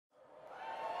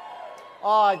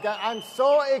I'm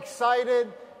so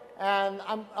excited, and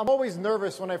I'm always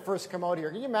nervous when I first come out here.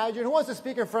 Can you imagine? Who wants to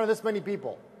speak in front of this many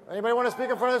people? Anybody want to speak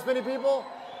in front of this many people?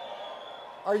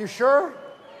 Are you sure?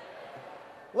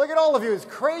 Look at all of you. It's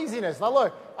craziness. Now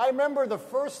look, I remember the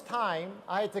first time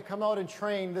I had to come out and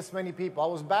train this many people. I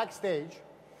was backstage,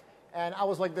 and I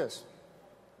was like this.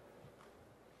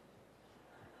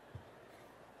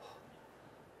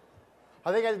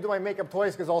 I think I had to do my makeup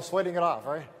twice because I was sweating it off,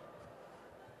 right?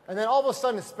 And then all of a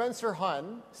sudden, Spencer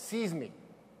Hunt sees me.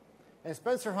 And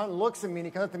Spencer Hunt looks at me, and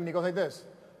he comes up to me, and he goes like this.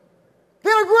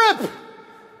 Get a grip!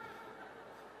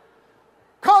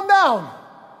 Calm down.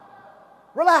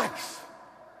 Relax.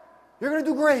 You're going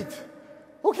to do great.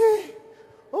 Okay.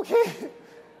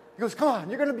 He goes, come on.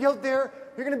 You're going to be out there.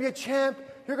 You're going to be a champ.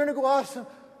 You're going to go awesome.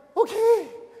 Okay.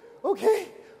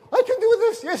 I can do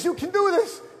this. Yes, you can do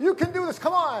this. You can do this.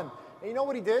 Come on. And you know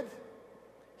what he did?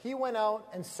 He went out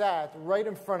and sat right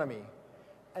in front of me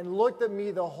and looked at me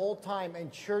the whole time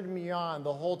and cheered me on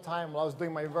the whole time while I was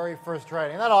doing my very first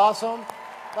training. Isn't that awesome?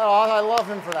 I love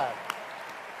him for that.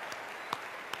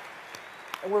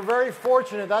 And we're very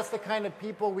fortunate. That's the kind of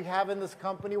people we have in this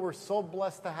company. We're so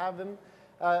blessed to have them,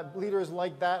 leaders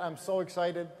like that. I'm so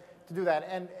excited to do that.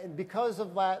 And because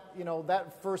of that,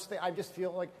 that first thing, I just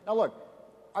feel like, now look,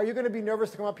 are you going to be nervous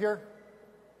to come up here?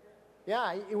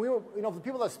 Yeah, the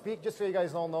people that speak, just so you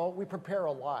guys all know, we prepare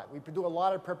a lot. We do a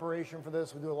lot of preparation for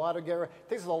this. We do a lot of it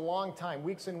takes us a long time,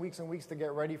 weeks and weeks and weeks to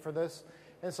get ready for this.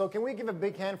 And so can we give a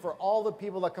big hand for all the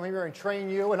people that come here and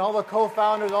train you and all the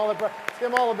co-founders, let's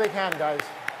give them all a big hand, guys.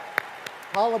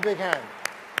 All a big hand.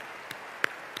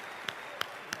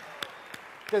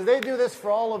 Because they do this for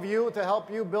all of you to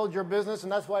help you build your business,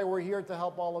 and that's why we're here to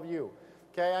help all of you.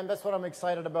 Okay, and that's what I'm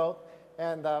excited about.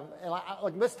 And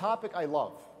like this topic I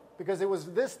love. Because it was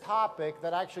this topic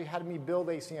that actually had me build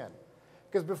ACN.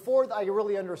 Because before I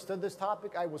really understood this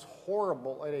topic, I was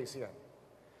horrible at ACN.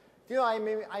 Do you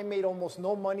know I made almost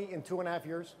no money in 2.5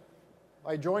 years?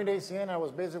 I joined ACN, I was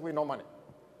basically no money.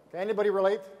 Okay, anybody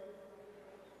relate?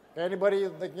 Okay, anybody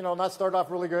not start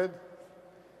off really good?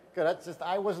 Good. That's just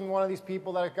I wasn't one of these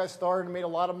people that got started and made a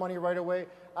lot of money right away.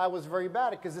 I was very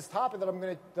bad at because this topic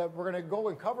that we're gonna go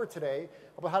and cover today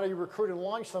about how do you recruit and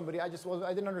launch somebody, I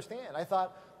didn't understand. I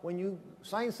thought when you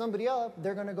sign somebody up,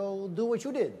 they're gonna go do what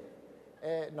you did.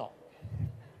 No,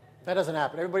 that doesn't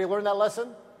happen. Everybody learn that lesson?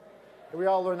 We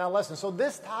all learn that lesson. So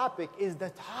this topic is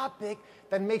the topic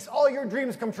that makes all your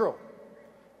dreams come true.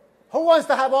 Who wants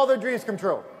to have all their dreams come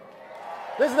true?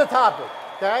 This is the topic,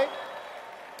 okay?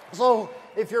 So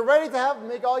if you're ready to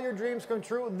make all your dreams come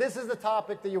true, this is the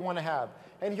topic that you want to have.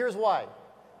 And here's why.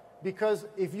 Because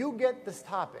if you get this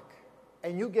topic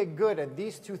and you get good at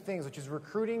these two things, which is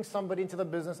recruiting somebody into the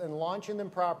business and launching them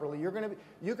properly,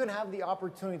 you can have the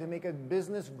opportunity to make a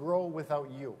business grow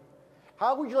without you.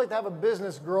 How would you like to have a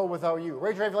business grow without you?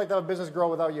 Raise your hand if you'd like to have a business grow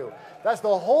without you. That's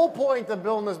the whole point of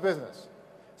building this business.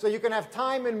 So you can have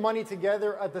time and money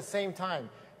together at the same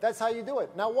time. That's how you do it.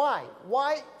 Now, why?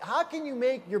 How can you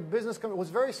make your business come? It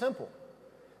was very simple.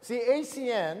 See,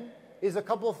 ACN is a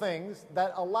couple of things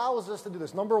that allows us to do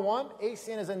this. Number one,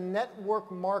 ACN is a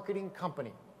network marketing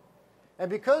company. And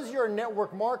because you're a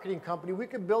network marketing company, we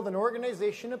could build an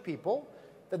organization of people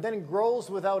that then grows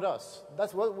without us.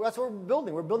 That's what we're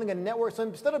building. We're building a network. So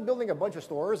instead of building a bunch of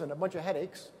stores and a bunch of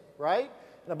headaches, right,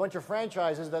 and a bunch of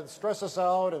franchises that stress us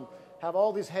out and have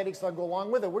all these headaches that go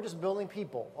along with it, we're just building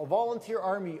people, a volunteer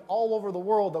army all over the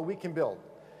world that we can build.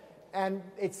 And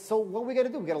so what we got to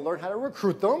do? We got to learn how to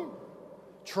recruit them,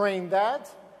 train that,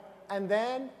 and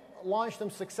then launch them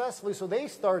successfully so they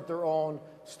start their own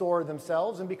store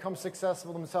themselves and become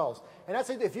successful themselves. And that's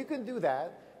it. If you can do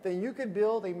that, then you can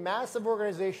build a massive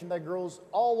organization that grows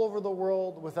all over the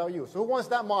world without you. So who wants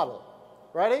that model?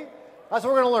 Ready? That's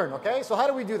what we're going to learn, okay? So how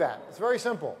do we do that? It's very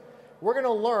simple. We're going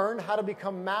to learn how to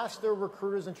become master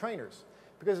recruiters and trainers.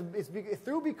 Because it's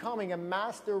through becoming a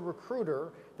master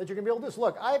recruiter that you're going to be able to do this.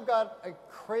 Look, I've got a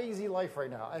crazy life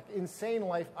right now, an insane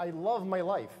life. I love my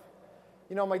life.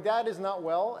 My dad is not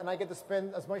well, and I get to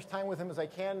spend as much time with him as I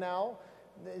can now,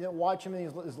 watch him in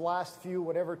his last few,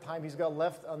 whatever time he's got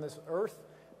left on this earth,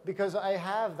 because I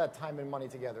have that time and money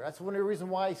together. That's one of the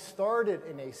reasons why I started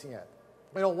in ACN.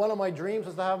 One of my dreams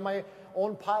was to have my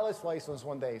own pilot's license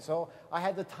one day. So I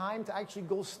had the time to actually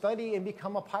go study and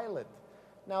become a pilot.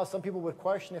 Now, some people would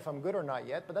question if I'm good or not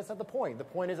yet, but that's not the point. The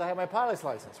point is I have my pilot's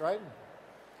license, right?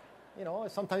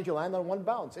 Sometimes you land on one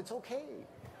bounce. It's okay.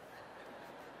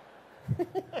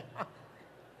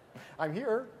 I'm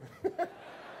here.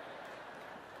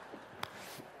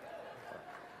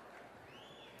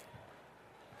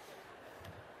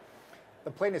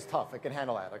 The plane is tough. It can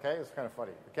handle that, okay? It's kind of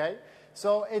funny, okay?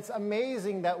 So it's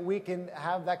amazing that we can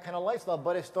have that kind of lifestyle,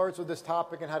 but it starts with this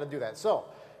topic and how to do that. So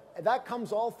that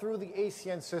comes all through the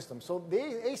ACN system. So the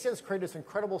ACN's created this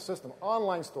incredible system,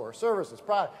 online store, services,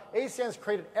 product. ACN's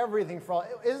created everything for all.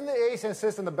 Isn't the ACN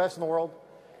system the best in the world?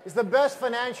 It's the best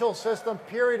financial system,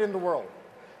 period, in the world.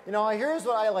 You know, here's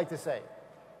what I like to say.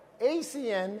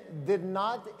 ACN did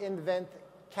not invent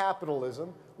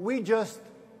capitalism. We just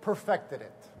perfected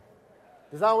it.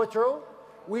 Is that what true?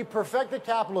 We perfected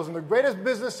capitalism, the greatest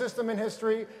business system in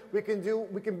history. We can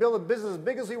build a business as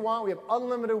big as we want. We have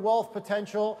unlimited wealth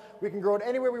potential. We can grow it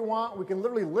anywhere we want. We can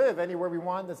literally live anywhere we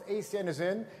want. That's ACN is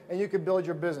in, and you can build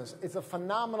your business. It's a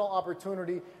phenomenal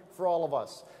opportunity for all of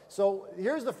us. So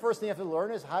here's the first thing you have to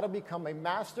learn is how to become a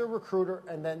master recruiter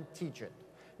and then teach it.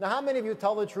 Now, how many of you,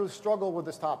 tell the truth, struggle with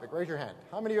this topic? Raise your hand.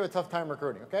 How many of you have a tough time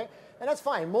recruiting, okay? And that's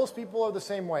fine. Most people are the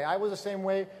same way. I was the same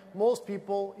way. Most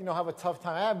people, have a tough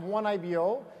time. I have one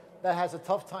IBO that has had a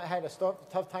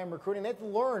tough time recruiting. They have to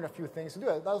learn a few things to do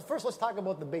it. Now, first, let's talk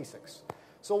about the basics.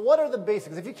 So what are the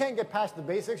basics? If you can't get past the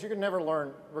basics, you can never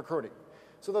learn recruiting.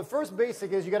 So the first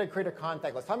basic is you got to create a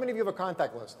contact list. How many of you have a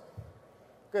contact list?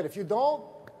 Good. If you don't,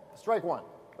 strike one,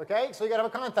 okay? So you got to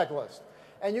have a contact list.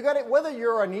 And you got it, whether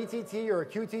you're an ETT or a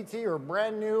QTT or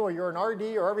brand new or you're an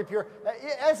RD or RVP or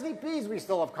SVPs, we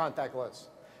still have contact lists.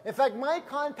 In fact, my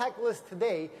contact list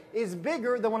today is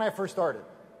bigger than when I first started.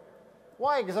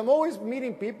 Why? Because I'm always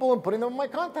meeting people and putting them on my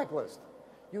contact list.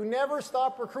 You never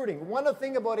stop recruiting. One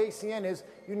thing about ACN is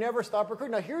you never stop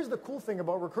recruiting. Now, here's the cool thing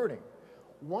about recruiting.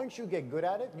 Once you get good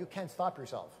at it, you can't stop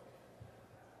yourself.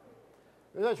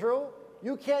 Is that true?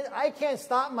 I can't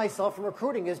stop myself from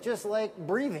recruiting. It's just like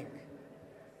breathing.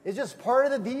 It's just part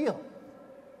of the deal.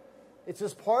 It's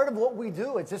just part of what we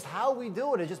do. It's just how we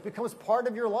do it. It just becomes part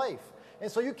of your life.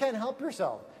 And so you can't help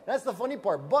yourself. That's the funny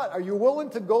part. But are you willing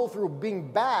to go through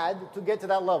being bad to get to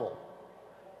that level?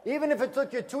 Even if it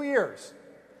took you 2 years.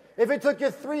 If it took you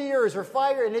 3 years or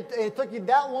 5 years, and it took you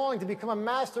that long to become a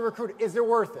master recruiter, is it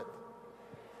worth it?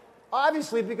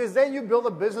 Obviously, because then you build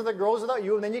a business that grows without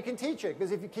you, and then you can teach it.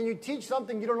 Because can you teach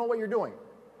something you don't know what you're doing?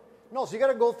 No, so you got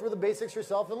to go through the basics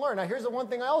yourself and learn. Now, here's the one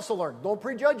thing I also learned. Don't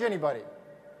prejudge anybody.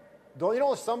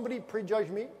 If somebody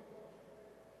prejudged me?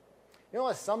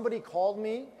 If somebody called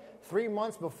me 3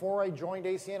 months before I joined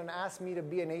ACN and asked me to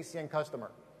be an ACN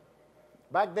customer.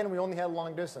 Back then, we only had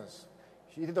long distance.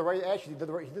 He did the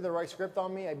right script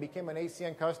on me. I became an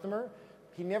ACN customer.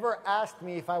 He never asked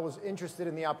me if I was interested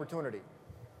in the opportunity.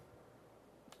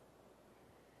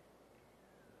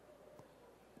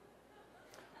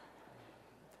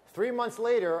 Three months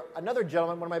later, another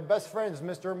gentleman, one of my best friends,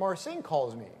 Mr. Marcin,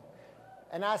 calls me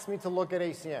and asked me to look at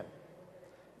ACN.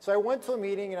 So I went to a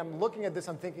meeting, and I'm looking at this.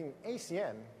 I'm thinking,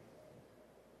 ACN?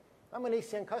 I'm an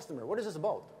ACN customer. What is this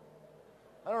about?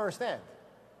 I don't understand.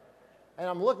 And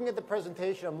I'm looking at the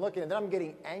presentation. And then I'm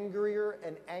getting angrier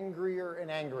and angrier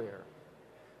and angrier.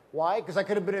 Why? Because I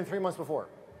could have been in 3 months before.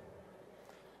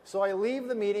 So I leave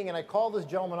the meeting, and I call this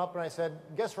gentleman up, and I said,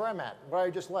 guess where I'm at? Where I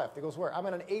just left. He goes, where? I'm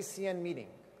at an ACN meeting.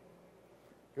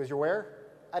 He goes, you're where?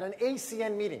 At an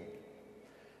ACN meeting.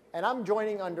 And I'm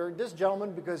joining under this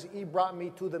gentleman because he brought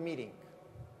me to the meeting.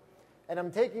 And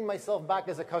I'm taking myself back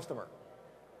as a customer.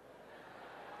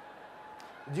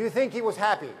 Do you think he was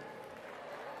happy?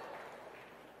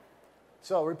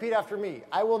 So repeat after me.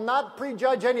 I will not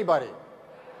prejudge anybody.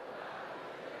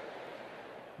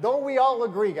 Don't we all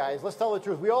agree, guys? Let's tell the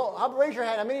truth. Raise your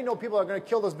hand. How many know people are going to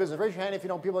kill this business? Raise your hand if you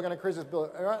know people are going to crash this business.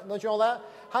 Don't you know that?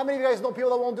 How many of you guys know people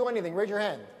that won't do anything? Raise your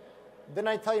hand. Didn't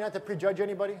I tell you not to prejudge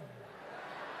anybody?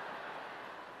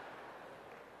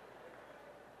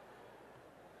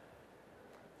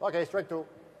 Okay, strike two.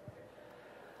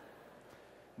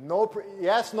 No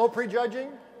prejudging.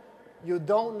 You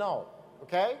don't know,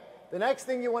 okay? The next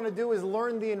thing you want to do is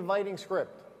learn the inviting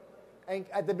script. And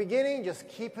at the beginning, just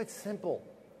keep it simple.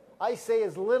 I say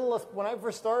as little as, when I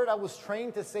first started, I was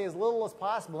trained to say as little as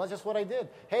possible. That's just what I did.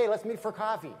 Hey, let's meet for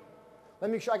coffee. I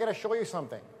got to show you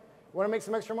something. You want to make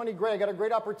some extra money? Great. I got a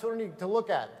great opportunity to look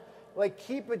at. Like,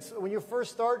 keep it, when you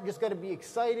first start, you just got to be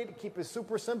excited. Keep it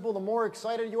super simple. The more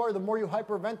excited you are, the more you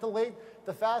hyperventilate,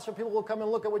 the faster people will come and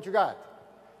look at what you got.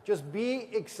 Just be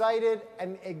excited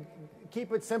and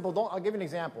keep it simple. I'll give you an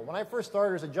example. When I first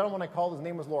started, there's a gentleman I called. His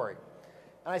name was Laurie.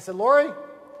 And I said, Laurie?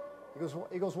 He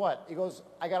goes, what? He goes,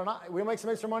 we make some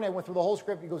extra money. I went through the whole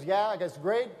script. He goes, yeah, I guess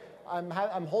great. I'm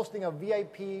hosting a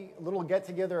VIP little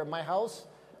get-together at my house.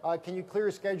 Can you clear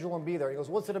your schedule and be there? He goes,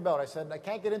 what's it about? I said, I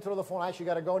can't get into the phone. I actually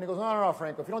got to go. And he goes, no,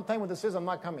 Franco. If you don't tell me what this is, I'm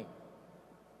not coming.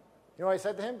 You know what I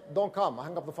said to him? Don't come. I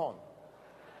hung up the phone.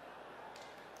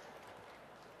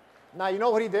 Now, you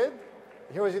know what he did?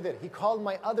 Here's what he did. He called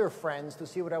my other friends to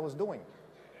see what I was doing.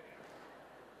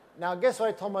 Now, guess what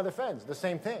I told my other friends? The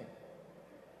same thing.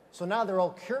 So now they're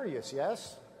all curious,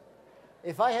 yes?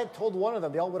 If I had told one of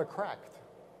them, they all would have cracked.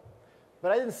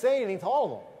 But I didn't say anything to all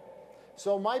of them.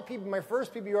 So my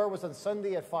first PBR was on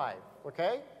Sunday at 5,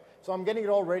 okay? So I'm getting it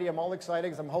all ready. I'm all excited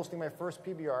because I'm hosting my first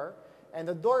PBR. And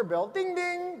the doorbell, ding,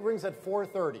 ding, rings at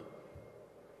 4:30.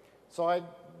 So I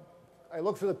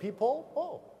look through the peephole.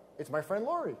 Oh, it's my friend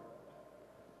Laurie.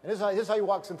 And this is how he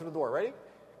walks into the door. Ready?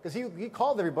 Because he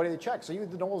called everybody to check, so you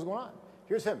didn't know what was going on.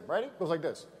 Here's him. Ready? Goes like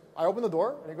this. I open the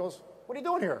door, and he goes, what are you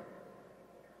doing here?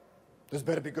 This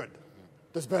better be good.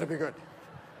 This better be good.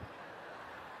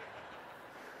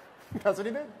 That's what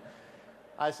he did.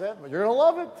 I said, well, you're going to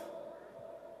love it.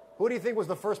 Who do you think was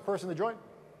the first person to join?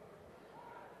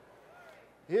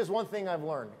 Here's one thing I've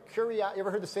learned. You ever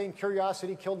heard the saying,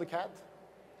 curiosity killed the cat?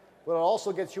 But it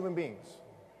also gets human beings.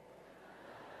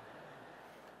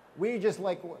 We just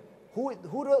like, who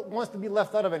wants to be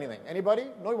left out of anything? Anybody?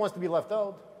 Nobody wants to be left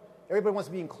out. Everybody wants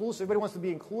to be inclusive. Everybody wants to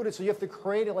be included. So you have to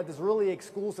create it like this really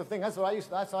exclusive thing. That's how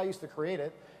I used to create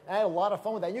it. And I had a lot of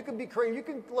fun with that. You can be creative.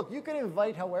 You can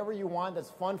invite however you want. That's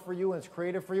fun for you and it's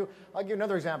creative for you. I'll give you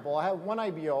another example. I have one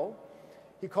IBO.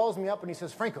 He calls me up and he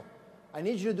says, Franco, I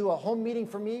need you to do a home meeting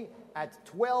for me at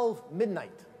 12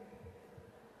 midnight.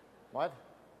 What?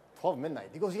 12 midnight.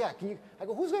 He goes, yeah, can you? I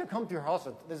go, who's going to come to your house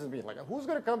this is me, like, who's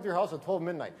going to come to your house at 12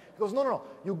 midnight? He goes, no,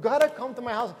 you got to come to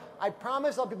my house. I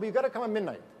promise I'll be, but you got to come at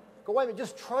midnight. I go, wait a minute,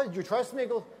 just trust, you trust me? He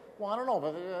goes, well, I don't know,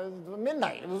 but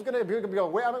midnight. It was going to be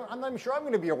awake. I'm not even sure I'm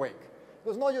going to be awake. He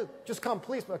goes, no, you just come,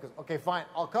 please. I goes, okay, fine,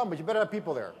 I'll come, but you better have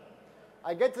people there.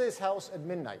 I get to this house at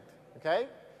midnight, okay?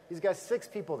 He's got 6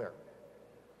 people there.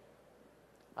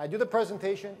 I do the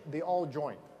presentation, they all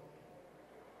join.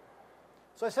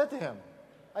 So I said to him,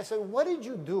 I said, what did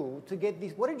you do to get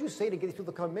these, what did you say to get these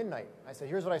people to come at midnight? I said,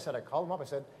 here's what I said. I called them up. I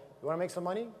said, you want to make some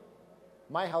money?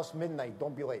 My house, midnight.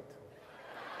 Don't be late.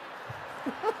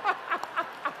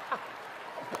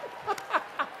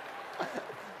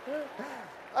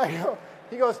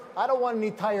 He goes, I don't want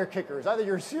any tire kickers. Either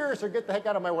you're serious or get the heck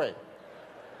out of my way.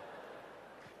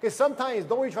 Because sometimes,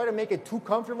 don't we try to make it too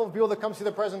comfortable for people that come see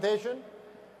the presentation?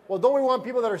 Well, don't we want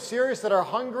people that are serious, that are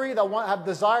hungry, that have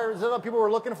desires? Is that what people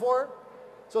we're looking for?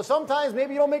 So sometimes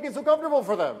maybe you don't make it so comfortable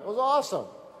for them. It was awesome,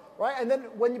 right? And then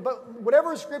but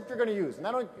whatever script you're going to use, and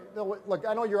I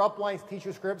know your uplines teach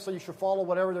you scripts, so you should follow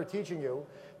whatever they're teaching you.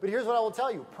 But here's what I will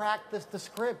tell you: practice the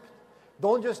script.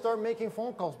 Don't just start making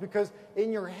phone calls, because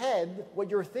in your head, what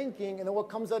you're thinking and then what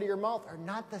comes out of your mouth are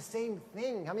not the same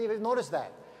thing. How many of you have noticed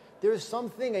that? There's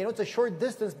something, I know it's a short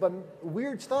distance, but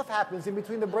weird stuff happens in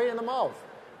between the brain and the mouth.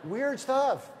 Weird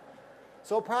stuff.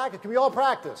 So practice. Can we all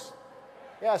practice?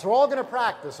 Yes, we're all going to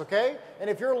practice, okay? And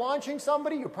if you're launching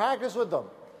somebody, you practice with them.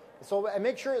 So and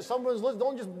make sure someone's listening.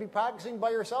 Don't just be practicing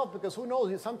by yourself, because who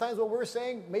knows? Sometimes what we're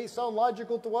saying may sound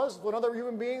logical to us. To another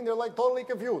human being, they're like totally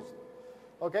confused.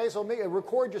 Okay, so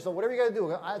record yourself. Whatever you got to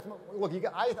do.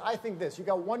 I think this. You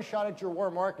got one shot at your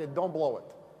warm market. Don't blow it.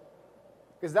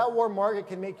 Because that warm market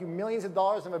can make you millions of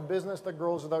dollars in a business that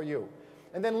grows without you.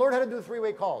 And then learn how to do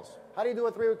 3-way calls. How do you do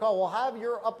a 3-way call? Well, have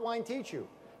your upline teach you.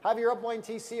 Have your upline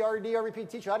TC, RD, RVP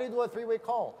teach you. How do you do a 3-way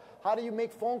call? How do you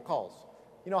make phone calls?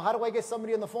 You know, how do I get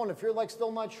somebody on the phone? If you're like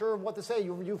still not sure of what to say,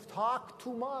 you've talked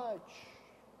too much.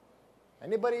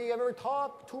 Anybody ever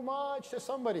talk too much to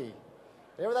somebody?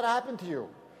 Ever that happened to you?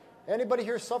 Anybody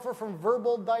here suffer from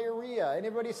verbal diarrhea?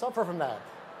 Anybody suffer from that?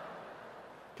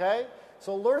 Okay?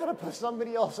 So learn how to put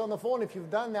somebody else on the phone if you've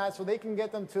done that, so they can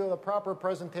get them to the proper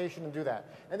presentation and do that.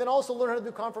 And then also learn how to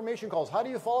do confirmation calls. How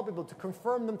do you follow people to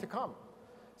confirm them to come?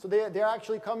 So they're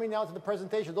actually coming out to the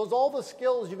presentation. Those are all the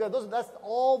skills you got. That's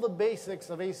all the basics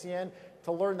of ACN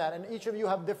to learn that. And each of you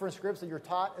have different scripts that you're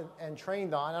taught and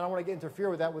trained on. And I don't want to interfere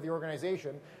with that with the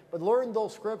organization. But learn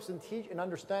those scripts and teach and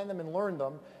understand them and learn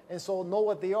them. And so know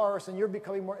what they are. So you're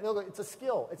becoming more. It's a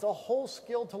skill. It's a whole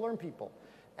skill to learn people.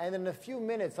 And in a few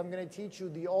minutes, I'm going to teach you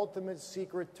the ultimate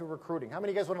secret to recruiting. How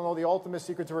many of you guys want to know the ultimate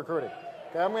secret to recruiting?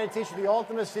 Okay, I'm going to teach you the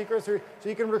ultimate secret so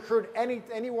you can recruit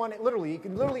anyone. Literally, you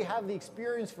can literally have the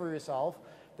experience for yourself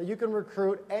that you can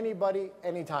recruit anybody,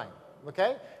 anytime.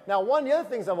 Okay? Now, one of the other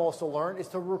things I've also learned is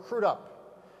to recruit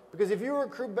up. Because if you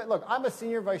recruit, look, I'm a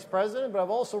senior vice president, but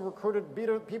I've also recruited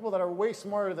people that are way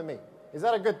smarter than me. Is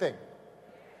that a good thing?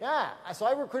 Yeah. So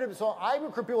I recruit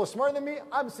people smarter than me.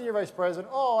 I'm senior vice president.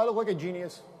 Oh, I look like a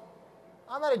genius.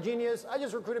 I'm not a genius. I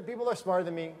just recruited people that are smarter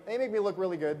than me. They make me look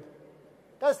really good.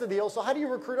 That's the deal. So how do you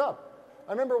recruit up?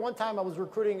 I remember one time I was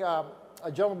recruiting a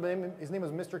gentleman. His name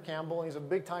was Mr. Campbell, and he's a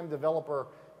big-time developer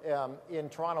in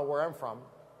Toronto, where I'm from.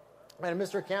 And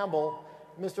Mr. Campbell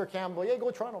Mr. Campbell, yeah, go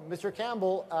Toronto. Mr.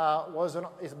 Campbell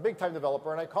is a big-time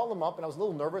developer, and I called him up, and I was a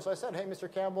little nervous. I said, hey,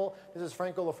 Mr. Campbell, this is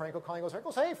Franco LoFranco calling. He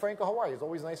goes, hey, Franco, how are you? He's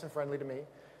always nice and friendly to me.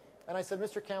 And I said,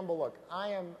 Mr. Campbell, look, I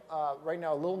am right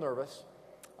now a little nervous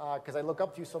because I look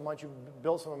up to you so much. You've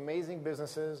built some amazing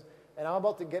businesses, and I'm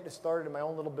about to get started in my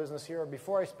own little business here.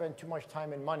 Before I spend too much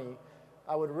time and money,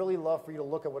 I would really love for you to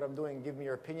look at what I'm doing and give me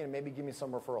your opinion and maybe give me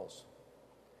some referrals.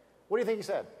 What do you think he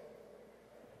said?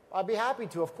 I'd be happy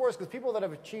to, of course, because people that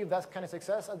have achieved that kind of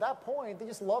success, at that point, they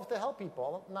just love to help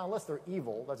people. Now, unless they're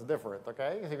evil, that's different,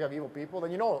 okay? If you have evil people,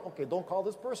 then you know, okay, don't call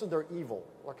this person, they're evil,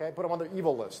 okay? Put them on their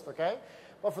evil list, okay?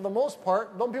 But for the most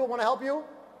part, don't people want to help you?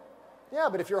 Yeah,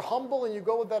 but if you're humble and you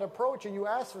go with that approach and you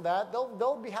ask for that,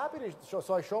 they'll be happy to show.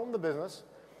 So I show him the business,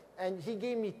 and he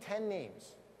gave me 10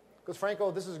 names. Because, Franco,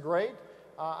 this is great.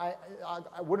 I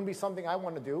wouldn't be something I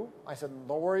want to do. I said,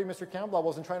 don't worry, Mr. Campbell, I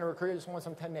wasn't trying to recruit you, I just wanted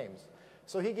some 10 names.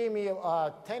 So he gave me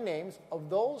 10 names. Of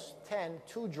those 10,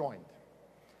 2 joined.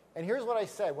 And here's what I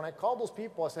said. When I called those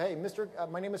people, I said, hey,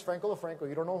 my name is Franco LoFranco.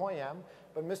 You don't know who I am.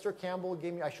 But Mr. Campbell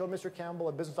I showed Mr. Campbell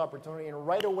a business opportunity, and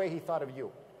right away he thought of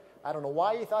you. I don't know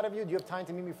why he thought of you. Do you have time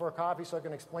to meet me for a coffee so I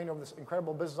can explain to him this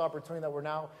incredible business opportunity that we're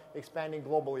now expanding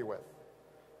globally with?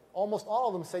 Almost all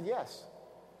of them said yes.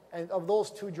 And of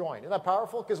those, 2 joined. Isn't that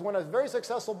powerful? Because when a very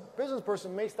successful business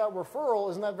person makes that referral,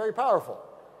 isn't that very powerful?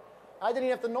 I didn't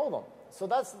even have to know them.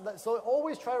 So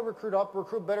always try to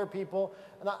recruit better people.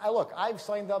 And look, I've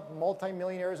signed up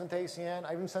multi-millionaires into ACN.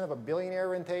 I've even signed up a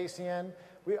billionaire into ACN.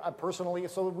 Personally,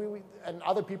 and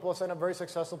other people have signed up very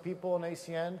successful people in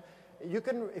ACN.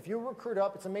 If you recruit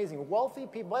up, it's amazing. Wealthy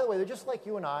people, by the way, they're just like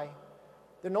you and I.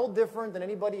 They're no different than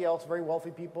anybody else, very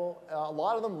wealthy people. A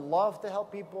lot of them love to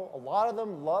help people. A lot of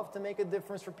them love to make a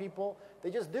difference for people. They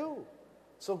just do.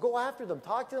 So go after them.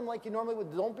 Talk to them like you normally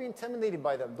would. Don't be intimidated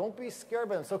by them. Don't be scared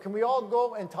by them. So can we all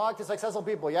go and talk to successful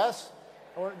people, yes?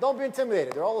 Or don't be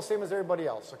intimidated. They're all the same as everybody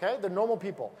else, okay? They're normal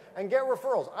people. And get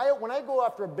referrals. When I go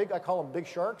after I call them big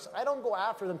sharks, I don't go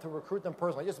after them to recruit them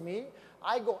personally. Just me.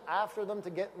 I go after them to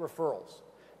get referrals.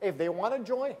 If they want to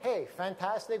join, hey,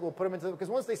 fantastic. We'll put them into because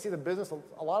once they see the business,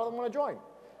 a lot of them want to join.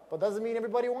 But doesn't mean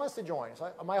everybody wants to join.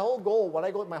 So my whole goal,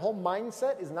 my whole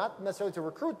mindset is not necessarily to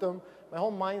recruit them. My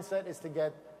whole mindset is to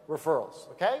get referrals,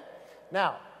 okay?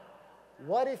 Now,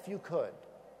 what if you could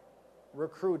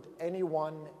recruit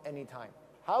anyone, anytime?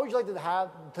 How would you like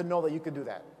to know that you could do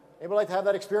that? Anybody like to have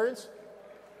that experience?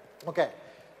 Okay.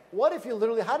 What if you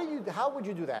literally, how would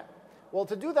you do that? Well,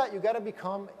 to do that, you got to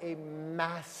become a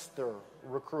master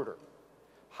recruiter.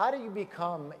 How do you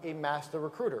become a master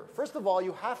recruiter? First of all,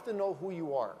 you have to know who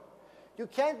you are. You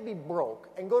can't be broke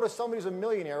and go to somebody who's a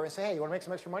millionaire and say, hey, you want to make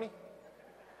some extra money?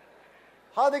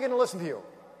 How are they going to listen to you?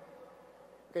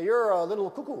 Okay, you're a little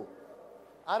cuckoo.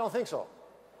 I don't think so.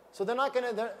 So they're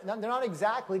not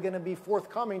exactly going to be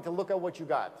forthcoming to look at what you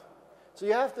got. So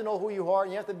you have to know who you are,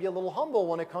 and you have to be a little humble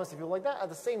when it comes to people like that. At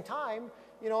the same time,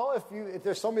 if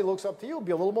there's somebody who looks up to you,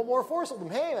 be a little bit more forceful.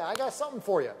 Hey, man, I got something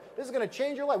for you. This is going to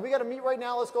change your life. We got to meet right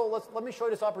now. Let's go. Let me show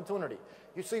you this opportunity.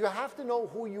 So you have to know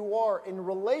who you are in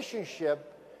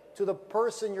relationship to the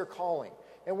person you're calling.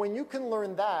 And when you can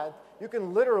learn that, you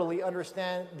can literally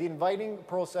understand the inviting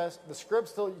process, the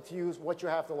scripts to use, what you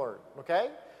have to learn. Okay?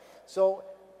 So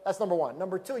that's number one.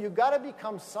 Number two, you've got to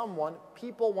become someone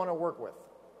people want to work with.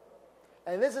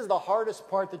 And this is the hardest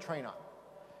part to train on.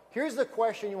 Here's the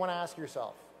question you want to ask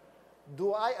yourself.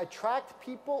 Do I attract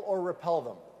people or repel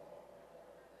them?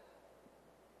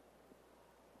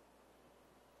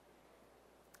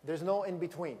 There's no in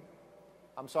between.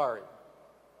 I'm sorry.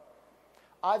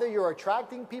 Either you're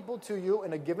attracting people to you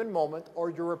in a given moment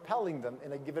or you're repelling them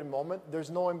in a given moment.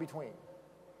 There's no in between.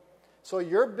 So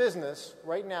your business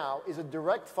right now is a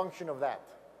direct function of that.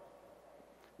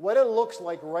 What it looks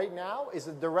like right now is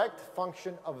a direct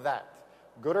function of that,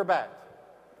 good or bad.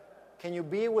 Can you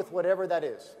be with whatever that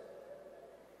is?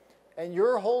 And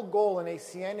your whole goal in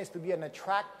ACN is to be an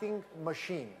attracting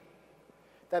machine,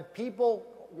 that people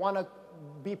want to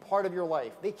be part of your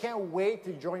life. They can't wait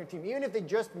to join your team. Even if they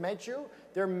just met you,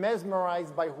 they're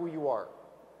mesmerized by who you are.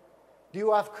 Do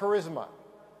you have charisma?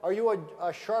 Are you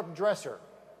a sharp dresser?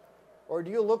 Or do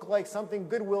you look like something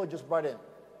Goodwill just brought in?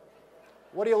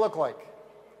 What do you look like?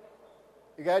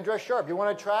 You got to dress sharp. You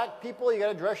want to attract people, you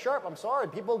got to dress sharp. I'm sorry.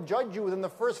 People judge you within the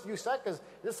first few seconds. Is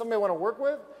this somebody I want to work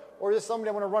with, or is this somebody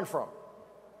I want to run from?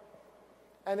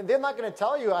 And they're not going to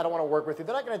tell you, I don't want to work with you.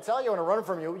 They're not going to tell you, I want to run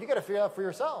from you. You got to figure it out for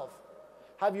yourself.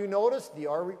 Have you noticed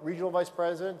our regional vice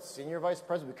president, senior vice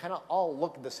president, we kind of all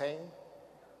look the same?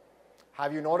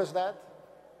 Have you noticed that?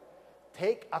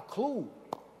 Take a clue.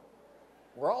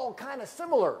 We're all kind of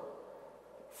similar.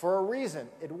 For a reason.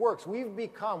 It works.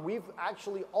 We've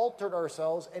actually altered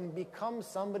ourselves and become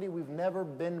somebody we've never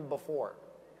been before.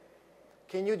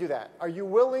 Can you do that? Are you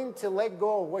willing to let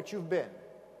go of what you've been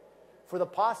for the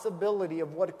possibility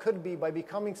of what it could be by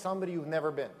becoming somebody you've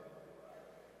never been?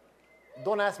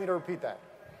 Don't ask me to repeat that.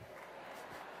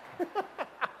 Because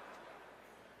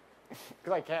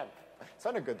I can't. It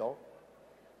sounded good, though.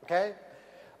 Okay?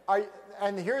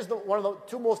 And here's one of the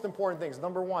two most important things.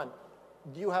 Number one,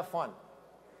 do you have fun?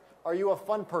 Are you a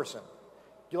fun person?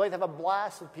 Do you like to have a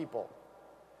blast with people?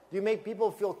 Do you make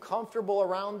people feel comfortable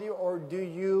around you, or do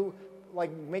you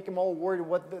make them all worried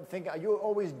what they think? Are you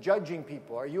always judging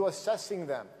people? Are you assessing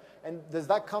them? And does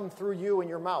that come through you and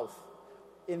your mouth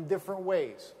in different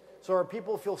ways? So are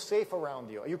people feel safe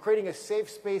around you? Are you creating a safe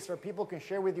space where people can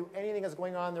share with you anything that's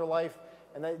going on in their life,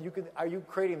 and that are you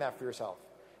creating that for yourself?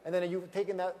 And then are you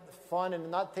taking that fun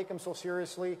and not take them so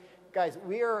seriously? Guys,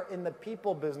 we are in the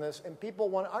people business, and people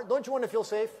don't you want to feel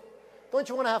safe? Don't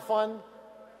you want to have fun?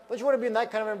 Don't you want to be in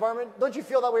that kind of environment? Don't you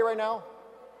feel that way right now?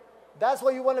 That's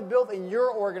what you want to build in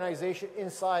your organization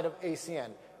inside of ACN.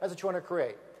 That's what you want to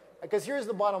create. Because here's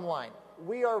the bottom line.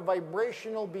 We are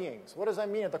vibrational beings. What does that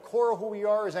mean? At the core of who we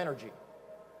are is energy.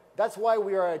 That's why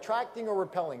we are attracting or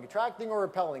repelling, attracting or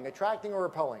repelling, attracting or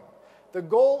repelling. The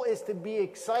goal is to be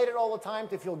excited all the time,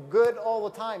 to feel good all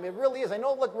the time. It really is. I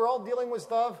know, look, we're all dealing with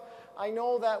stuff. I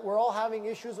know that we're all having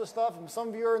issues with stuff. And some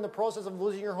of you are in the process of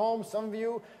losing your home. Some of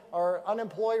you are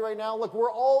unemployed right now. Look,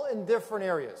 we're all in different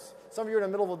areas. Some of you are in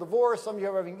the middle of a divorce. Some of you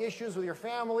are having issues with your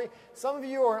family. Some of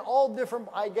you are in all different,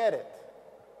 I get it.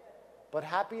 But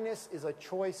happiness is a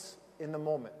choice in the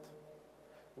moment,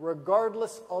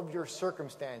 regardless of your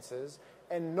circumstances,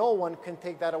 and no one can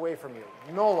take that away from you.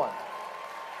 No one.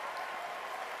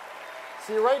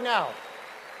 See, right now,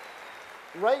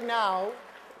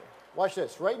 watch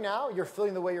this. Right now, you're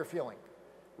feeling the way you're feeling.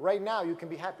 Right now, you can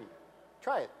be happy.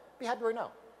 Try it. Be happy right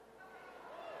now.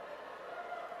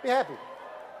 Be happy.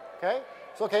 Okay?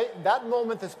 So, that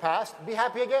moment has passed. Be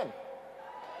happy again.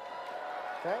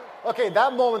 Okay,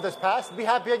 that moment has passed. Be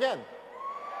happy again.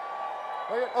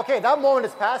 Okay, that moment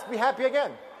has passed. Be happy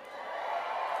again.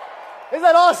 Isn't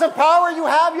that awesome power you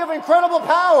have? You have incredible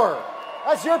power.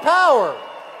 That's your power.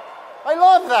 I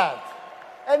love that.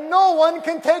 And no one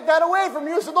can take that away from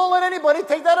you, so don't let anybody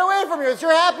take that away from you. It's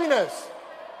your happiness.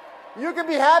 You can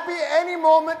be happy any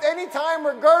moment, any time,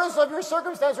 regardless of your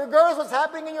circumstance, regardless of what's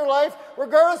happening in your life,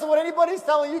 regardless of what anybody's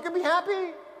telling you. You can be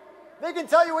happy. They can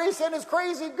tell you ACN is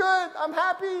crazy. Good. I'm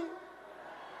happy.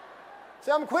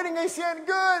 Say, I'm quitting ACN.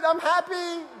 Good. I'm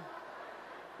happy.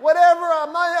 Whatever.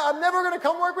 I'm never going to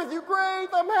come work with you. Great.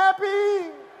 I'm happy.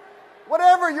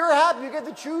 Whatever. You're happy. You get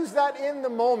to choose that in the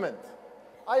moment.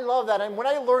 I love that. And when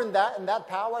I learned that and that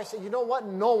power, I said, you know what?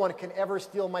 No one can ever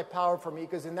steal my power from me,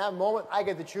 because in that moment, I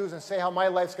get to choose and say how my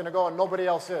life's going to go, and nobody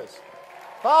else is.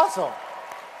 Awesome.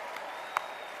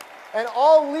 And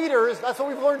all leaders, that's what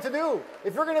we've learned to do.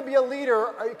 If you're going to be a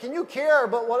leader, can you care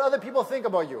about what other people think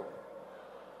about you?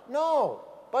 No.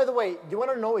 By the way, do you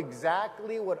want to know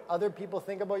exactly what other people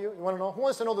think about you? You want to know? Who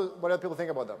wants to know what other people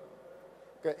think about them?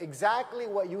 Okay, exactly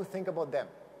what you think about them.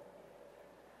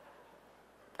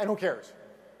 And who cares?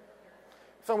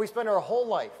 So we spend our whole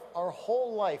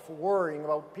life worrying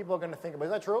about what people are going to think about.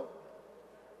 Is that true?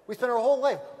 We spend our whole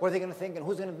life, what are they going to think, and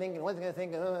who's going to think, and what's going to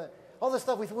think, and all this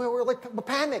stuff. We're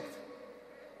panicked.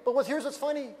 But here's what's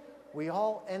funny. We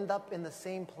all end up in the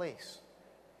same place.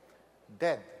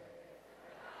 Dead.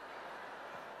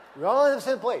 We all end up in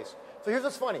the same place. So here's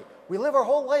what's funny. We live our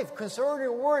whole life concerned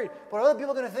and worried what other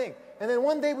people are going to think. And then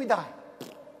one day we die.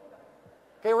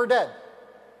 Okay, we're dead.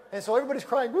 And so everybody's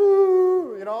crying,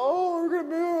 woo, oh, we're going to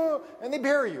be, and they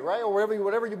bury you, right? Or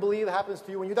whatever you believe happens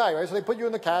to you when you die, right? So they put you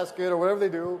in the casket or whatever they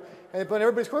do, and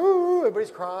everybody's crying, woo,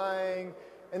 everybody's crying.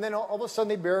 And then all of a sudden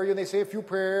they bury you and they say a few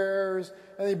prayers,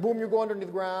 and then boom, you go underneath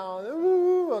the ground,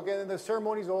 woo, okay, and the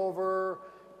ceremony's over,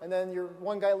 and then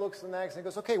one guy looks at the next and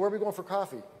goes, okay, where are we going for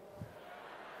coffee?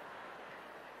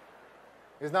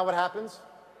 Isn't that what happens?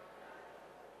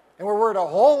 And we're worried our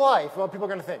whole life about what people are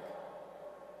going to think,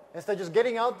 instead of just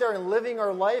getting out there and living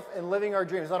our life and living our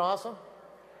dreams. Is that awesome?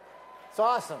 It's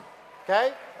awesome.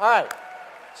 Okay? All right.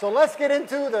 So let's get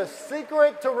into the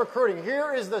secret to recruiting.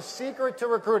 Here is the secret to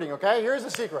recruiting, okay? Here's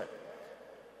the secret.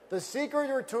 The secret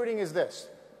to recruiting is this.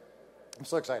 I'm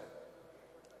so excited.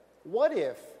 What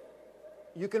if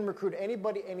you can recruit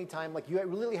anybody, anytime, like you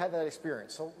really had that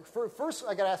experience? So first,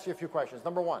 I got to ask you a few questions.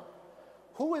 Number one,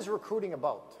 who is recruiting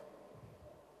about?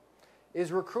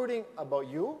 Is recruiting about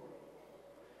you?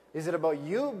 Is it about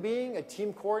you being a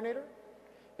team coordinator?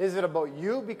 Is it about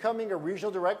you becoming a regional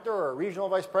director or a regional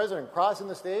vice president and crossing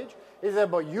the stage? Is it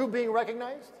about you being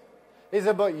recognized? Is it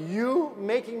about you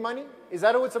making money? Is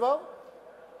that what it's about?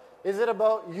 Is it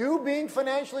about you being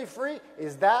financially free?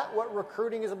 Is that what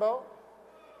recruiting is about?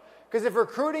 Because if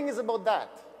recruiting is about that,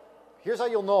 here's how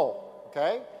you'll know,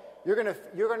 okay? You're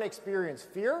gonna experience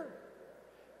fear,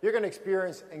 you're gonna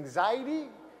experience anxiety,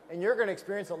 and you're gonna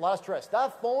experience a lot of stress.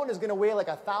 That phone is gonna weigh like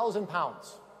 1,000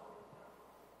 pounds.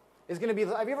 It's gonna be,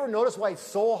 have you ever noticed why it's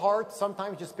so hard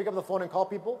sometimes just pick up the phone and call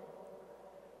people?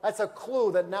 That's a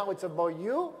clue that now it's about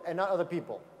you and not other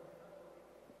people.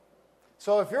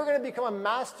 So if you're going to become a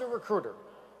master recruiter,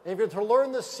 and if you're to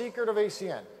learn the secret of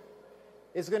ACN,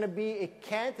 it's going to be, it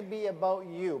can't be about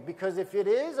you. Because if it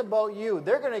is about you,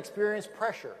 they're going to experience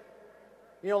pressure.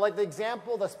 You know, like the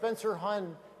example that Spencer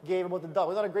Hun gave about the duck.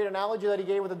 Was that a great analogy that he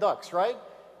gave with the ducks, right?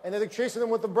 And they're chasing them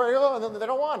with the brain, and then they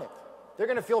don't want it. They're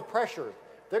going to feel pressure.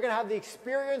 They're going to have the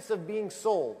experience of being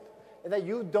sold, and that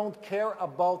you don't care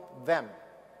about them.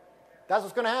 That's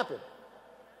what's going to happen.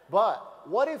 But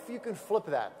what if you can flip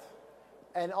that?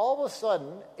 And all of a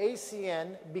sudden,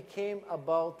 ACN became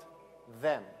about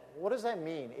them. What does that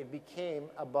mean? It became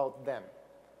about them.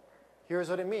 Here's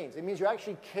what it means. It means you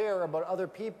actually care about other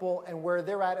people and where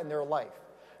they're at in their life.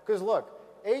 Because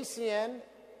look, ACN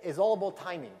is all about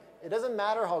timing. It doesn't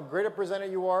matter how great a presenter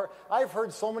you are. I've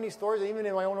heard so many stories, even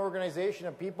in my own organization,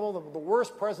 of people, the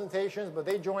worst presentations, but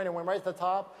they joined and went right to the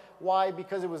top. Why?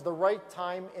 Because it was the right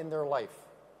time in their life.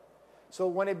 So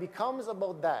when it becomes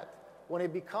about that, when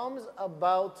it becomes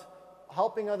about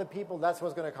helping other people, that's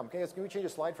what's going to come. Okay, can we change the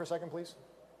slide for a second, please?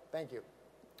 Thank you.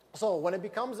 So when it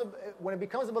becomes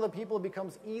about the people, it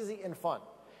becomes easy and fun.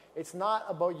 It's not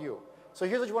about you. So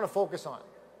here's what you want to focus on.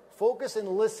 Focus and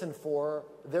listen for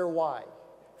their why.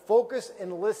 Focus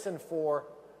and listen for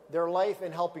their life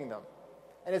and helping them.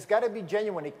 And it's got to be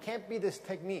genuine. It can't be this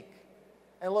technique.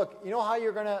 And look, you know how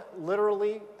you're going to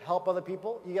literally help other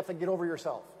people? You have to get over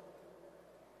yourself.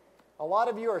 A lot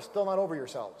of you are still not over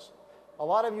yourselves. A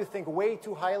lot of you think way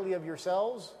too highly of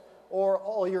yourselves, or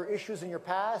all your issues in your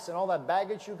past and all that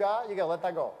baggage you got to let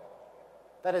that go.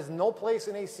 That has no place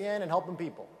in ACN and helping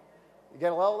people. You got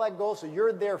to let all that go so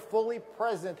you're there fully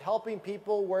present helping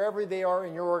people wherever they are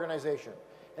in your organization.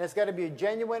 And it's got to be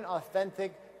genuine,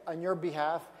 authentic on your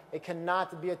behalf. It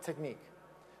cannot be a technique.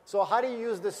 So how do you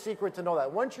use this secret to know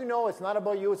that? Once you know it's not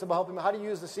about you, it's about helping them. How do you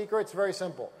use the secret? It's very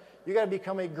simple. You got to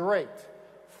become a great,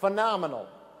 phenomenal,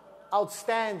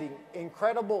 outstanding,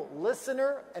 incredible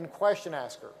listener and question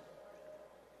asker.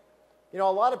 You know,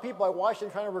 a lot of people I watch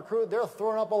them trying to recruit, they're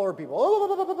throwing up all over people.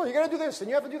 Oh, you got to do this and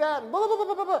you have to do that.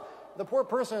 The poor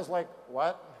person is like,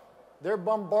 what? They're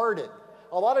bombarded.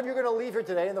 A lot of you are going to leave here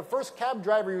today, and the first cab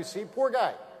driver you see, poor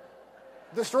guy,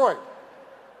 destroyed.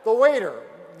 The waiter,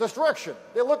 destruction.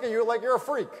 They look at you like you're a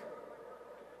freak.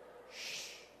 Shh.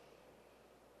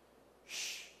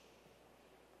 Shh.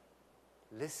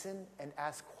 Listen and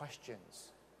ask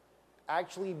questions.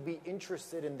 Actually be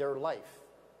interested in their life.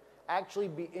 Actually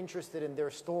be interested in their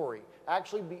story.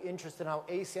 Actually be interested in how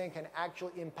ACN can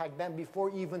actually impact them before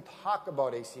you even talk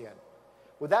about ACN.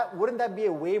 Wouldn't that be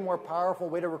a way more powerful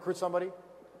way to recruit somebody?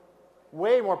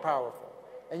 Way more powerful.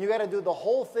 And you got to do the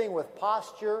whole thing with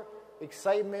posture,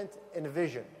 excitement, and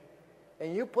vision.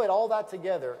 And you put all that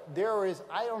together,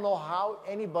 I don't know how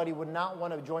anybody would not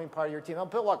want to join part of your team. Now,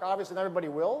 look, obviously not everybody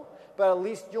will, but at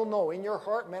least you'll know in your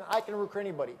heart, man, I can recruit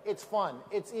anybody. It's fun.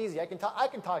 It's easy. I can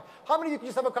talk. How many of you can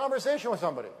just have a conversation with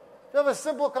somebody? You have a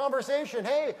simple conversation.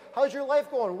 Hey, how's your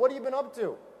life going? What have you been up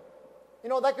to? You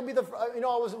know, that could be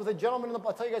I was with a gentleman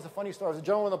I'll tell you guys a funny story. I was a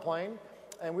gentleman on the plane,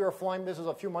 and we were flying, this was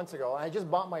a few months ago, and I just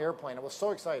bought my airplane. I was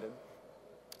so excited.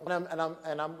 He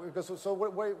goes, so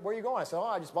where are you going? I said,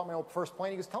 I just bought my own first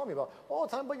plane. He goes, tell me about,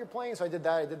 tell me about your plane. So I did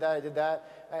that.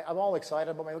 I'm all excited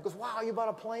about my, he goes, wow, you bought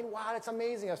a plane? Wow, that's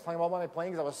amazing. I was telling him about my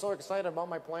plane because I was so excited about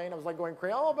my plane. I was like going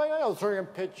crazy. Oh my God, I was showing him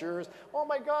pictures. Oh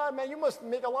my God, man, you must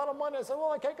make a lot of money. I said,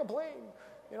 well, I can't complain.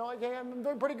 You know, I'm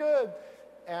doing pretty good.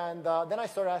 And then I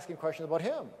started asking questions about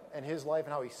him and his life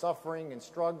and how he's suffering and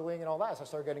struggling and all that. So I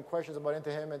started getting questions about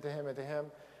into him.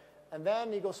 And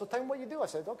then he goes, so tell me what you do. I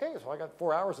said, okay. So I got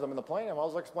 4 hours with him in the plane, and I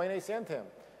was explaining ACN to him.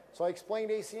 So I explained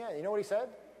ACN. You know what he said?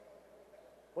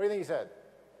 What do you think he said?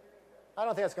 I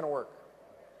don't think that's going to work.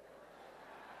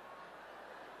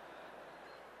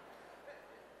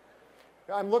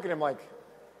 I'm looking at him like,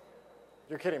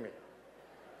 you're kidding me.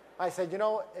 I said,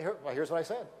 here's what I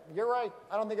said. You're right.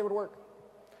 I don't think it would work.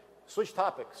 Switch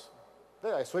topics.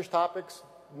 I switched topics,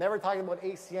 never talking about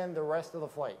ACN the rest of the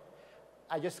flight.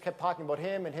 I just kept talking about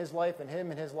him and his life and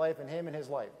him and his life and him and his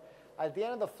life. At the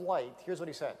end of the flight, here's what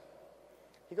he said.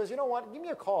 He goes, you know what? Give me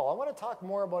a call. I want to talk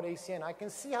more about ACN. I can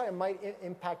see how it might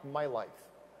impact my life.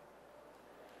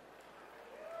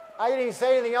 I didn't even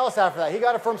say anything else after that. He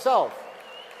got it for himself.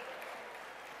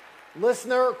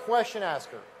 Listener, question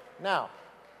asker. Now,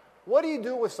 what do you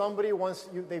do with somebody once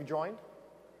they've joined?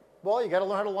 Well, you got to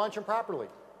learn how to launch them properly.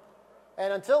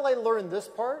 And until I learned this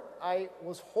part, I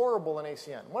was horrible in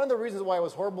ACN. One of the reasons why I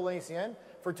was horrible in ACN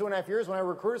for 2.5 years, when I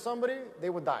recruited somebody,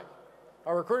 they would die.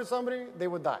 I recruited somebody, they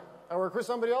would die. I recruited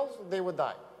somebody else, they would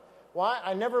die. Why?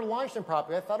 I never launched them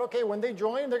properly. I thought, okay, when they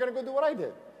join, they're going to go do what I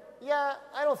did. Yeah,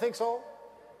 I don't think so.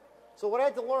 So what I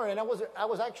had to learn, and I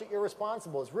was actually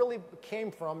irresponsible, it really came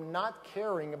from not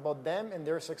caring about them and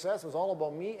their success. It was all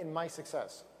about me and my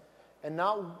success. And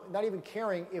not even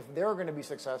caring if they're going to be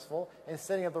successful and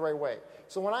setting it the right way.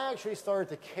 So when I actually started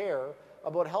to care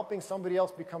about helping somebody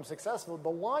else become successful, the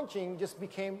launching just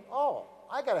became, oh,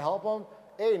 I got to help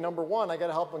them. Number one, I got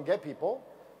to help them get people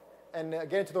and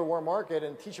get into their warm market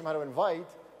and teach them how to invite,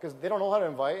 because they don't know how to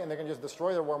invite and they can just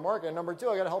destroy their warm market. And number two,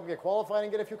 I got to help them get qualified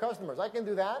and get a few customers. I can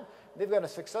do that. They've got a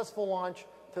successful launch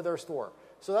to their store.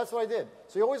 So that's what I did.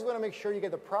 So you always want to make sure you get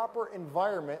the proper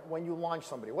environment when you launch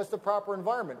somebody. What's the proper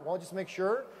environment? Well, just make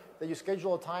sure that you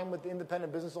schedule a time with the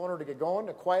independent business owner to get going,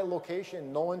 a quiet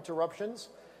location, no interruptions.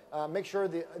 Make sure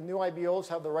the new IBOs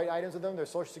have the right items with them, their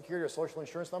social security or social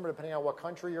insurance number, depending on what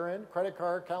country you're in, credit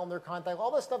card, calendar, contact, all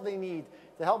the stuff they need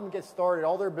to help them get started,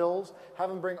 all their bills, have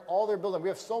them bring all their bills. And we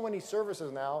have so many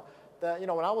services now that, when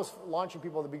I was launching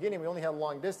people at the beginning, we only had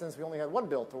long distance, we only had one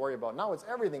bill to worry about. Now it's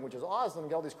everything, which is awesome,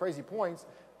 get all these crazy points,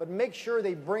 but make sure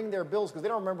they bring their bills because they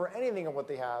don't remember anything of what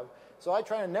they have. So I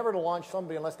try never to launch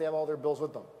somebody unless they have all their bills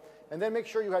with them. And then make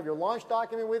sure you have your launch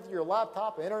document with you, your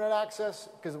laptop, internet access,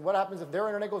 because what happens if their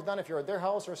internet goes down, if you're at their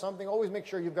house or something, always make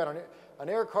sure you've got an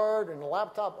air card and a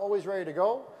laptop always ready to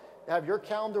go. Have your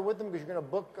calendar with them because you're going to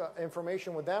book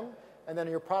information with them, and then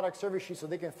your product service sheet so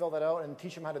they can fill that out and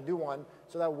teach them how to do one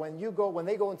so that when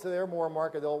they go into their more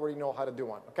market, they'll already know how to do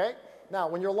one, okay? Now,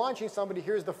 when you're launching somebody,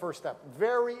 here's the first step.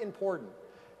 Very important.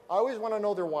 I always want to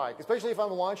know their why, especially if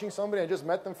I'm launching somebody, I just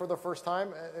met them for the first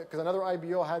time, because another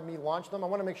IBO had me launch them. I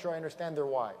want to make sure I understand their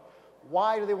why.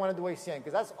 Why do they want to do ACN?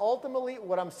 Because that's ultimately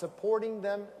what I'm supporting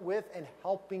them with and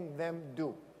helping them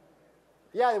do.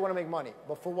 Yeah, they want to make money,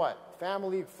 but for what?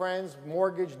 Family, friends,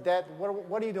 mortgage, debt,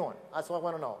 what are you doing? That's what I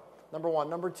want to know, number one.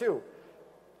 Number two,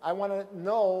 I want to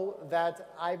know that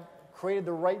I've created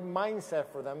the right mindset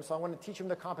for them, so I want to teach them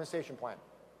the compensation plan.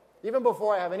 Even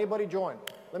before I have anybody join,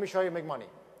 let me show you how to make money.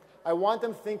 I want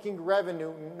them thinking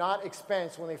revenue, not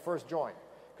expense when they first join.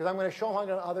 Because I'm going to show them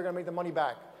how they're going to make the money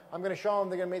back. I'm going to show them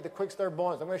they're going to make the quick start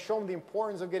bonus. I'm going to show them the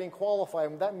importance of getting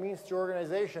qualified and what that means to your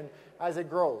organization as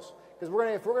it grows. Because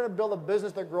if we're going to build a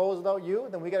business that grows without you,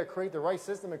 then we got to create the right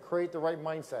system and create the right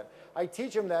mindset. I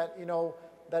teach them that,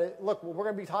 look, we're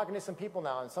going to be talking to some people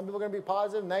now, and some people are going to be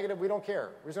positive, negative, we don't care.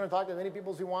 We're just going to talk to as many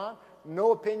people as we want.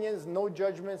 No opinions, no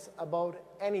judgments about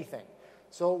anything.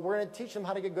 So we're going to teach them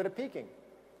how to get good at peaking.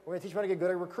 We're going to teach them how to get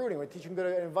good at recruiting. We're going to teach them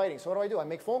good at inviting. So what do? I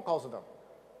make phone calls with them.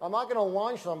 I'm not going to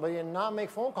launch somebody and not make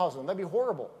phone calls with them. That'd be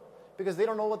horrible because they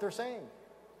don't know what they're saying.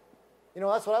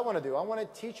 That's what I want to do. I want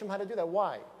to teach them how to do that.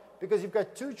 Why? Because you've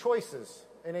got two choices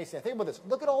in ACN. Think about this.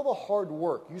 Look at all the hard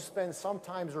work you spend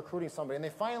sometimes recruiting somebody, and they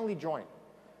finally join.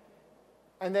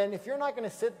 And then if you're not going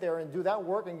to sit there and do that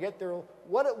work and get there,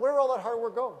 where did all that hard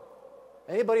work go?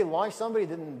 Anybody launch somebody,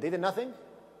 they did nothing?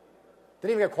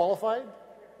 Didn't even get qualified?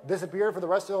 Disappeared for the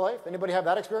rest of their life? Anybody have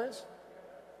that experience?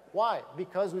 Why?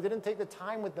 Because we didn't take the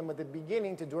time with them at the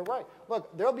beginning to do it right.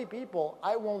 Look, there'll be people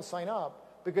I won't sign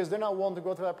up because they're not willing to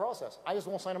go through that process. I just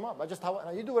won't sign them up.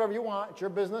 You do whatever you want. It's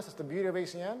your business. It's the beauty of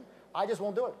ACN. I just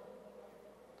won't do it.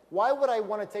 Why would I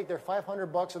want to take their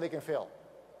 $500 so they can fail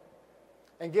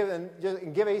and give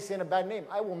ACN a bad name?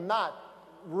 I will not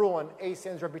ruin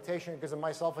ACN's reputation because of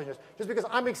my selfishness. Just because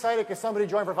I'm excited because somebody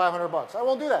joined for $500. I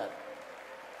won't do that.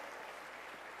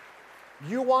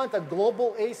 You want a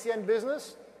global ACN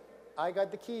business? I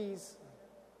got the keys.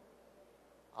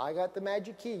 I got the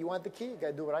magic key. You want the key? You got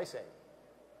to do what I say.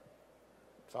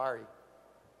 Sorry.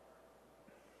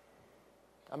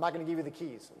 I'm not going to give you the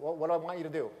keys. What do I want you to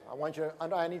do?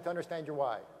 I need to understand your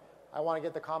why. I want to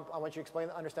get I want you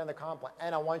to understand the comp plan,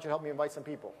 and I want you to help me invite some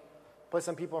people. Put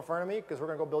some people in front of me because we're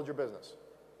going to go build your business.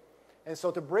 And so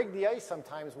to break the ice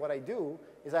sometimes what I do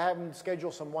is I have them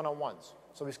schedule some one-on-ones.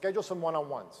 So we schedule some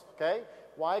one-on-ones, okay?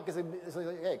 Why? Because it's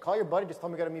like, hey, call your buddy, just tell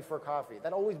me you got to meet for a coffee.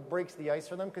 That always breaks the ice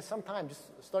for them because sometimes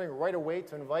just starting right away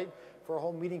to invite for a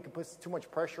whole meeting can put too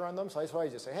much pressure on them. So that's why I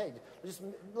just say, hey,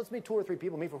 let's meet 2 or 3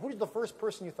 people. Who's the first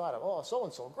person you thought of? Oh,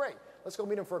 so-and-so, great. Let's go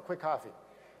meet them for a quick coffee.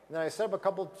 And then I set up a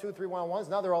couple, 2, 3 one-on-ones.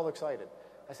 Now they're all excited.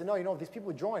 I said, no, if these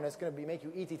people join, it's going to make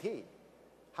you ETT.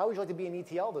 How would you like to be an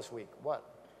ETL this week? What?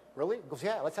 Really? He goes,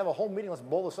 yeah, let's have a whole meeting. Let's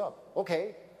blow this up.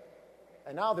 Okay.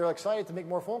 And now they're excited to make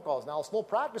more phone calls. Now I'll still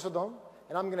practice with them,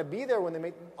 and I'm going to be there when they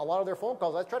make a lot of their phone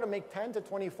calls. I try to make 10 to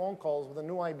 20 phone calls with a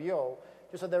new IBO,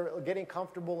 just so they're getting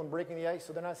comfortable and breaking the ice,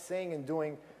 so they're not saying and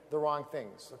doing the wrong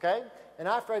things, okay? And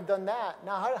after I've done that,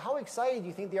 now how excited do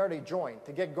you think they are to join,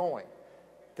 to get going,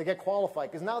 to get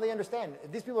qualified? Because now they understand,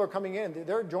 if these people are coming in,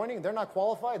 they're joining, they're not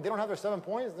qualified, they don't have their 7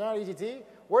 points, they're not EGT,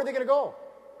 where are they going to go?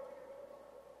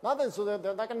 Nothing, so they're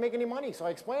not going to make any money. So I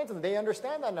explained to them, they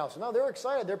understand that now. So now they're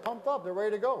excited, they're pumped up, they're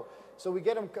ready to go. So we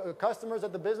get them customers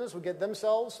at the business, we get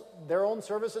themselves their own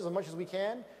services as much as we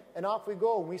can, and off we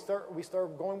go. We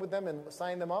start going with them and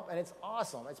signing them up, and it's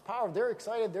awesome. It's powerful. They're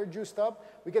excited, they're juiced up.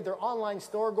 We get their online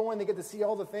store going, they get to see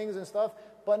all the things and stuff.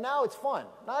 But now it's fun.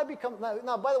 Now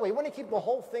by the way, you want to keep the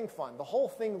whole thing fun, the whole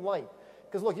thing light.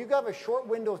 Because look, you have a short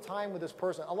window of time with this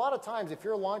person. A lot of times, if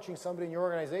you're launching somebody in your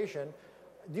organization,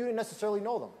 do you necessarily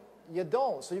know them? You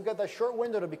don't. So you've got that short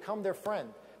window to become their friend.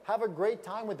 Have a great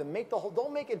time with them.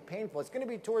 Don't make it painful. It's going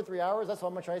to be 2 or 3 hours. That's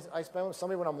how much I spend with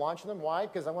somebody when I'm launching them. Why?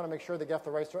 Because I want to make sure they get the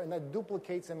right story. And that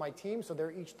duplicates in my team, so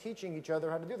they're each teaching each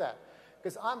other how to do that.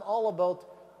 Because I'm all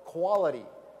about quality.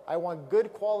 I want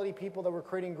good quality people that we're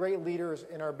creating great leaders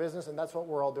in our business, and that's what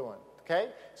we're all doing. Okay?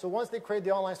 So once they create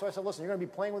the online store, I said, listen, you're going to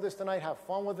be playing with this tonight. Have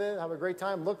fun with it. Have a great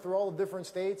time. Look through all the different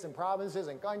states and provinces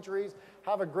and countries.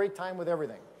 Have a great time with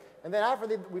everything. And then after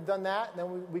we've done that,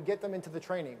 then we get them into the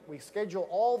training. We schedule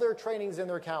all their trainings in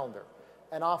their calendar,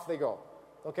 and off they go.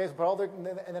 Okay, so put all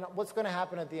and then what's going to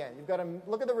happen at the end? You've got to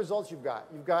look at the results you've got.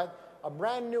 You've got a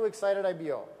brand new excited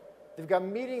IBO. They've got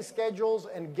meeting schedules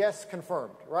and guests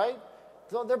confirmed, right?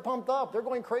 So they're pumped up. They're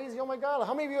going crazy. Oh my God,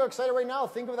 how many of you are excited right now?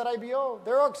 Think of that IBO.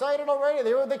 They're excited already.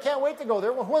 They can't wait to go.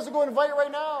 Who wants to go invite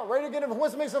right now? Ready to who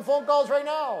wants to make some phone calls right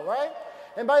now, right?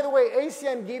 And by the way,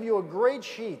 ACN gave you a great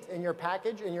sheet in your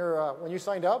package, when you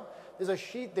signed up. There's a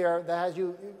sheet there that has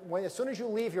you, as soon as you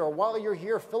leave here, or while you're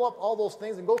here, fill up all those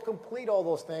things and go complete all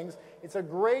those things. It's a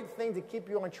great thing to keep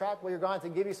you on track while you're gone, to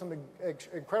give you some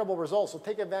incredible results. So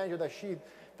take advantage of that sheet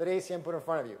that ACN put in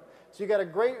front of you. So you got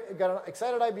an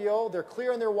excited IBO. They're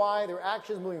clear in their why, their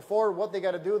actions moving forward, what they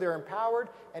got to do. They're empowered.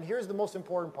 And here's the most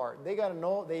important part. They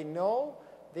know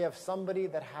they have somebody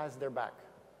that has their back.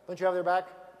 Don't you have their back?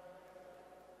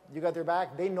 You got their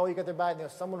back. They know you got their back.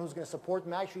 There's someone who's going to support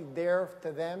them, actually there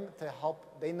to them to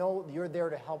help. They know you're there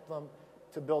to help them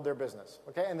to build their business.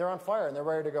 Okay? And they're on fire and they're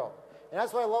ready to go. And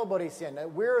that's what I love about ACN, that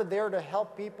we're there to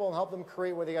help people and help them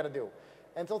create what they got to do.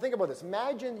 And so think about this.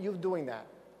 Imagine you doing that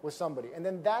with somebody. And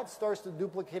then that starts to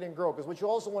duplicate and grow. Because what you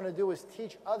also want to do is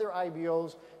teach other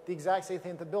IBOs the exact same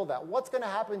thing to build that. What's going to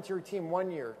happen to your team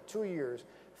 1 year, 2 years,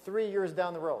 3 years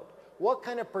down the road? What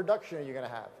kind of production are you going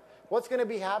to have? What's going to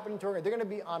be happening to her? They're going to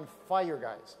be on fire,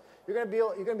 guys. You're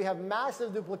going to have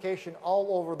massive duplication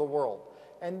all over the world.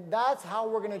 And that's how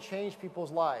we're going to change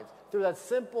people's lives, through that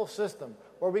simple system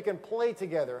where we can play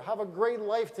together, have a great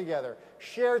life together,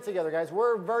 share together, guys.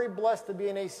 We're very blessed to be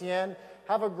in ACN.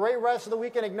 Have a great rest of the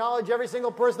weekend. Acknowledge every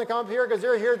single person that comes here, because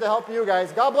they're here to help you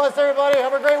guys. God bless everybody.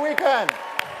 Have a great weekend.